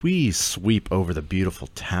We sweep over the beautiful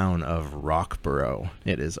town of Rockborough.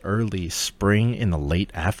 It is early spring in the late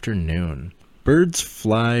afternoon. Birds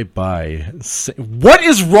fly by. What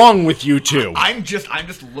is wrong with you two? I'm just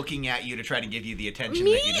looking at you to try to give you the attention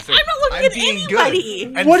Me? that you deserve. I'm not looking at anybody.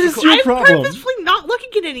 Good. And What is your I'm problem? purposefully not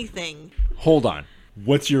looking at anything. Hold on.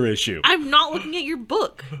 What's your issue? I'm not looking at your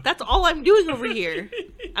book. That's all I'm doing over here.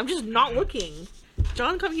 I'm just not looking.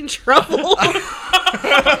 John got me in trouble. We're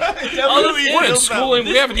in school and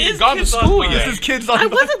we haven't even gone to school yet. This is kids on. I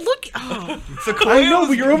wasn't looking. Oh, I know,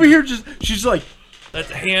 but you're over here just. She's like, That's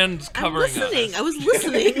hands I'm covering listening. us. I was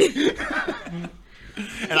listening.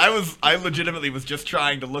 And I legitimately was just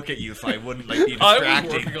trying to look at you so I wouldn't be I was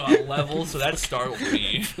distracting. working on a level, so that startled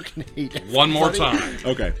me. One more time.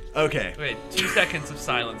 okay. Okay. Wait, 2 seconds of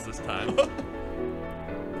silence this time.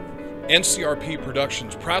 NCRP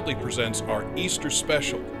Productions proudly presents our Easter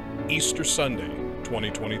special, Easter Sunday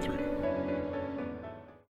 2023.